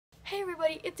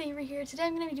everybody, it's Avery here. Today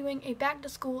I'm going to be doing a back to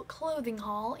school clothing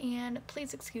haul, and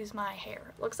please excuse my hair.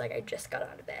 It looks like I just got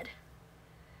out of bed,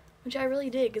 which I really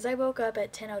did because I woke up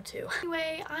at 10:02.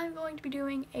 Anyway, I'm going to be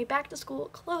doing a back to school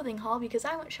clothing haul because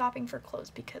I went shopping for clothes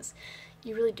because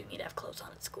you really do need to have clothes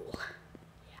on at school.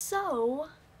 Yeah. So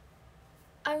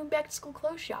I went back to school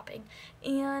clothes shopping,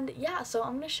 and yeah, so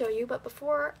I'm going to show you, but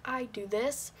before I do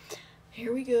this,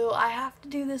 here we go. I have to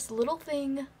do this little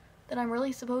thing that I'm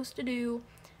really supposed to do.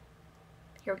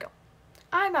 Here we go.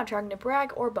 I'm not trying to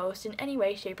brag or boast in any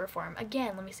way, shape, or form.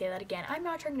 Again, let me say that again. I'm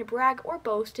not trying to brag or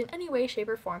boast in any way, shape,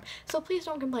 or form. So please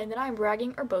don't complain that I'm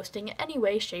bragging or boasting in any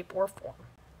way, shape, or form.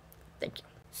 Thank you.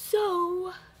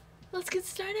 So, let's get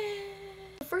started.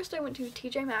 First, I went to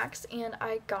TJ Maxx and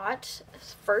I got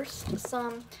first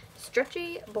some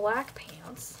stretchy black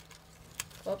pants.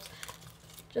 Whoops.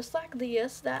 Just like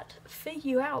these that fit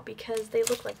you out because they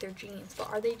look like they're jeans. But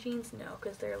are they jeans? No,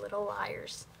 because they're little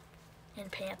liars in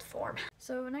pants form.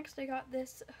 So next I got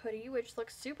this hoodie, which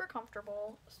looks super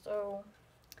comfortable. So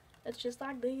it's just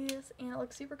like this, and it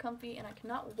looks super comfy, and I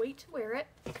cannot wait to wear it.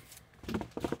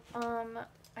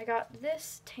 I got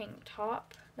this tank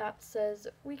top that says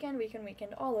weekend, weekend,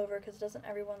 weekend all over, because doesn't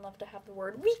everyone love to have the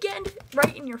word weekend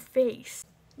right in your face?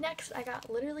 Next, I got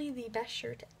literally the best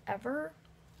shirt ever.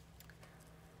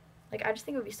 Like, I just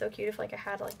think it would be so cute if, like, I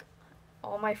had, like,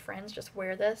 all my friends just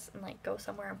wear this and, like, go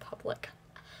somewhere in public.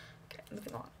 Okay,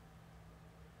 moving on.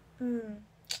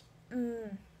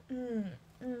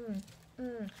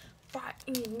 Right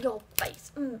in your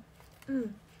face.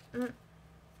 And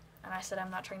I said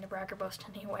I'm not trying to brag or boast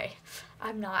anyway.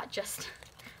 I'm not, just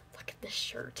look at this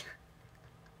shirt.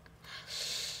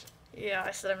 Yeah,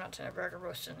 I said I'm not trying to brag or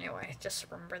boast anyway. Just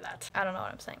remember that. I don't know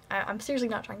what I'm saying. I'm seriously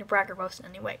not trying to brag or boast in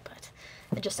any way, but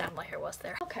it just sounded like it was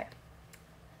there. Okay.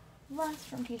 Last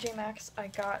from TJ Maxx, I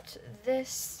got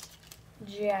this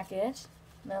jacket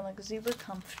that looks super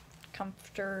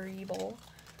comfortable.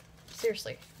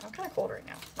 Seriously, I'm kind of cold right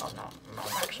now. No,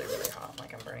 I'm actually really hot,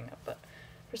 like I'm burning up, but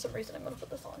for some reason I'm going to put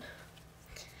this on.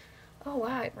 Oh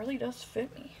wow, it really does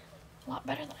fit me. A lot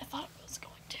better than I thought it was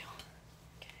going to.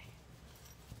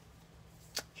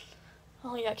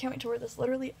 Oh yeah, I can't wait to wear this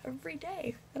literally every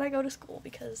day that I go to school,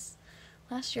 because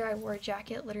last year I wore a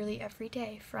jacket literally every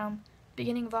day from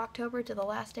beginning of October to the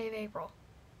last day of April.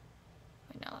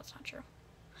 Wait, no, that's not true.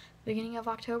 Beginning of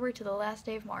October to the last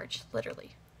day of March,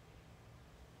 literally.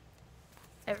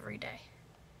 Every day.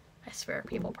 I swear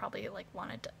people probably like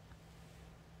wanted to...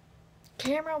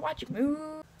 Camera, watch you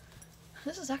move.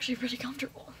 This is actually pretty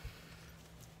comfortable.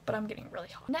 But I'm getting really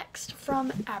hot. Next,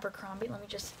 from Abercrombie, let me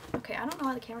just... Okay, I don't know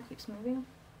why the camera keeps moving.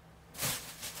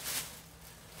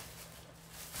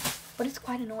 But it's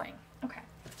quite annoying. Okay,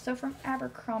 so from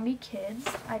Abercrombie Kids,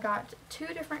 I got two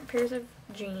different pairs of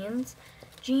jeans.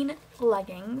 Jean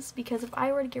leggings, because if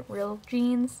I were to get real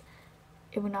jeans,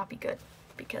 it would not be good.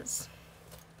 Because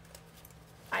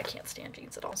I can't stand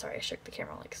jeans at all. Sorry, I shook the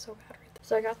camera like so bad right there.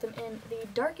 So I got them in the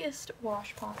darkest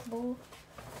wash possible.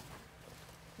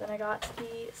 Then I got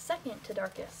the second to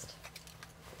darkest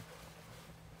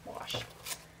wash.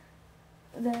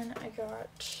 Then I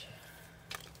got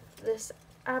this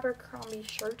Abercrombie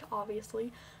shirt,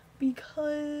 obviously,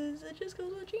 because it just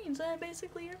goes with jeans and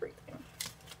basically everything.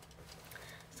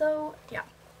 So, yeah.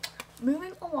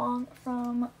 Moving along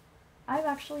from... I've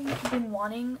actually been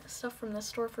wanting stuff from this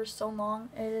store for so long.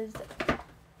 It is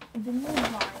Vineyard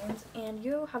Vines, and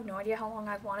you have no idea how long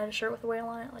I've wanted a shirt with a whale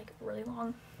on it, like really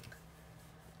long.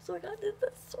 So I got this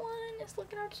one. It's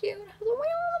looking how cute. It has a whale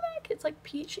on the back. It's like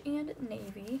peach and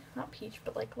navy. Not peach,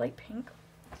 but like light pink.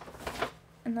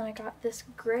 And then I got this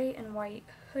gray and white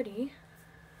hoodie,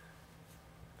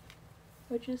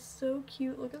 which is so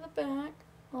cute. Look at the back.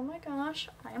 Oh my gosh,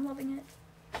 I am loving it.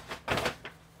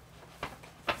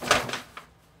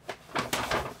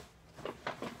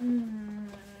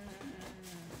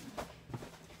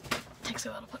 Takes a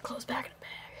while to put clothes back in a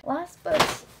bag. Last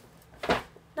but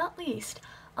not least,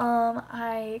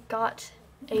 I got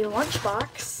a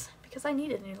lunchbox because I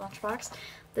needed a new lunchbox.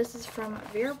 This is from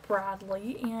Vera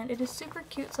Bradley, and it is super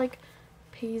cute. It's like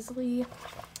paisley.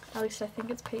 At least I think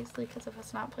it's paisley, because if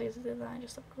it's not paisley, then I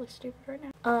just look really stupid right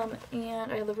now.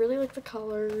 And I really like the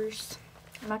colors.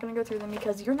 I'm not going to go through them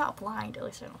because you're not blind. At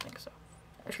least I don't think so.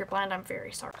 If you're blind, I'm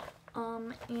very sorry.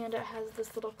 And it has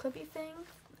this little clippy thing,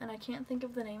 and I can't think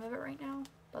of the name of it right now,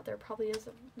 but there probably is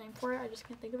a name for it. I just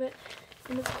can't think of it.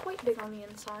 And it's quite big on the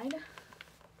inside.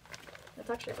 It's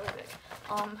actually really big.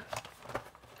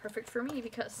 Perfect for me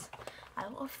because I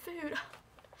love food.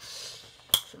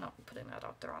 So not putting that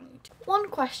out there on YouTube. One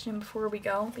question before we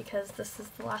go, because this is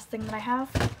the last thing that I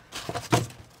have.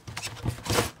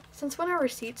 Since when are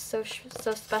receipts so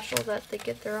special that they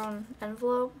get their own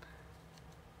envelope?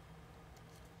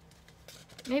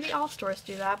 Maybe all stores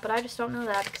do that, but I just don't know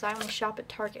that because I only shop at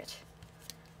Target.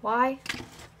 Why?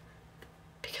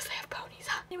 Because they have ponies.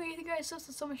 Anyway, thank you guys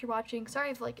so much for watching.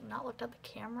 Sorry I've like not looked at the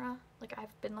camera. Like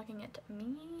I've been looking at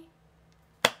me,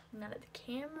 not at the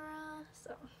camera.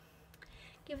 So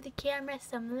give the camera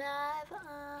some love.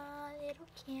 Little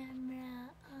camera.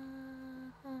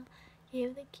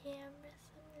 Give the camera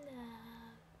some love.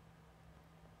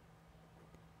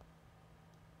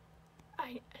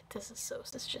 This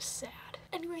is just sad.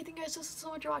 Anyway, thank you guys so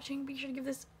much for watching. Be sure to give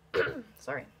this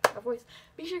sorry, my voice.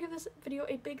 Be sure to give this video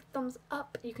a big thumbs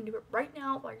up. You can do it right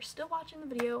now while you're still watching the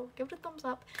video. Give it a thumbs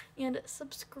up and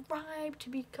subscribe to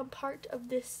become part of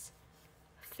this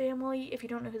family. If you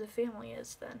don't know who the family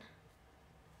is, then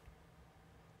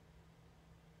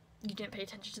you didn't pay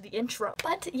attention to the intro.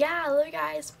 But yeah, I love you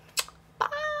guys. Bye.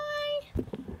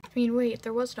 I mean, wait,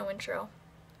 there was no intro.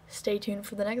 Stay tuned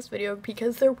for the next video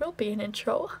because there will be an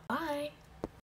intro. Bye.